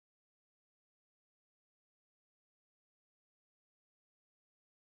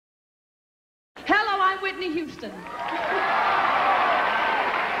Whitney Houston.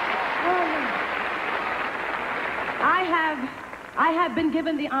 I have been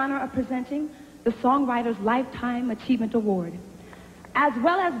given the honor of presenting the Songwriters Lifetime Achievement Award. As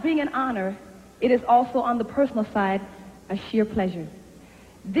well as being an honor, it is also on the personal side a sheer pleasure.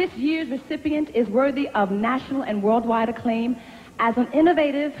 This year's recipient is worthy of national and worldwide acclaim as an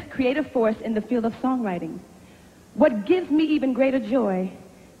innovative, creative force in the field of songwriting. What gives me even greater joy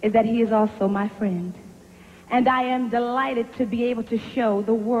is that he is also my friend. And I am delighted to be able to show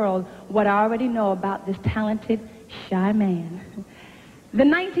the world what I already know about this talented, shy man. The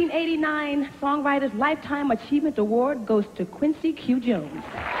 1989 Songwriters Lifetime Achievement Award goes to Quincy Q. Jones.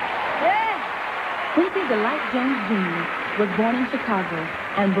 Yeah. Quincy Delight Jones Jr. was born in Chicago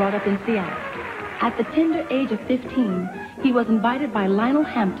and brought up in Seattle. At the tender age of 15, he was invited by Lionel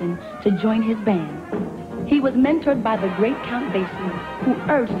Hampton to join his band. He was mentored by the great Count Basie, who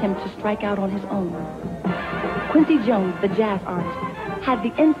urged him to strike out on his own. Quincy Jones, the jazz artist, had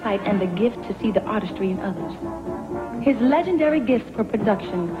the insight and the gift to see the artistry in others. His legendary gifts for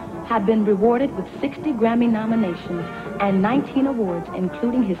production have been rewarded with 60 Grammy nominations and 19 awards,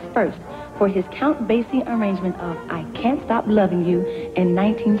 including his first for his Count Basie arrangement of I Can't Stop Loving You in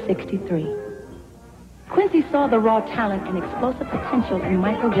 1963. Quincy saw the raw talent and explosive potential in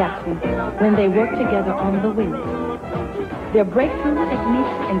Michael Jackson when they worked together on The Wiz. Their breakthrough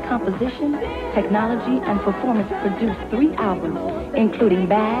techniques in composition, technology, and performance produced 3 albums, including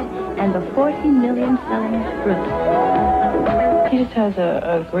Bad and the 40 million selling Thriller. He just has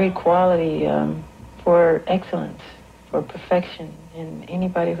a great quality for excellence, for perfection, and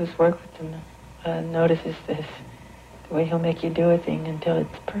anybody who's worked with him notices this, the way he'll make you do a thing until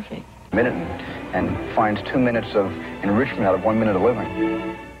it's perfect. Minute and finds 2 minutes of enrichment out of 1 minute of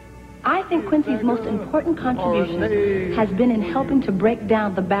living. I think Quincy's most important contribution has been in helping to break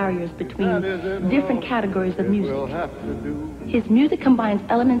down the barriers between different categories of music. His music combines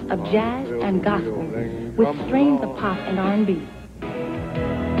elements of jazz and gospel with strains of pop and R&B.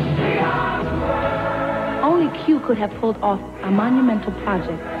 Only Q could have pulled off a monumental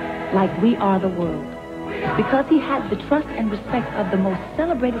project like We Are the World, because he had the trust and respect of the most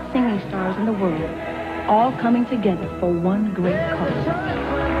celebrated singing stars in the world, all coming together for one great cause.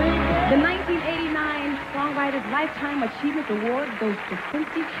 The 1989 Songwriters Lifetime Achievement Award goes to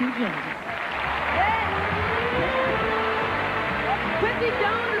Quincy Q. Jones. Quincy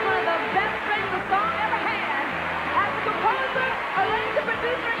Jones is one of the best friends the song ever had. As a composer, arranger,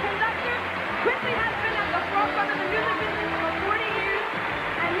 producer, and conductor, Quincy has been at the forefront of the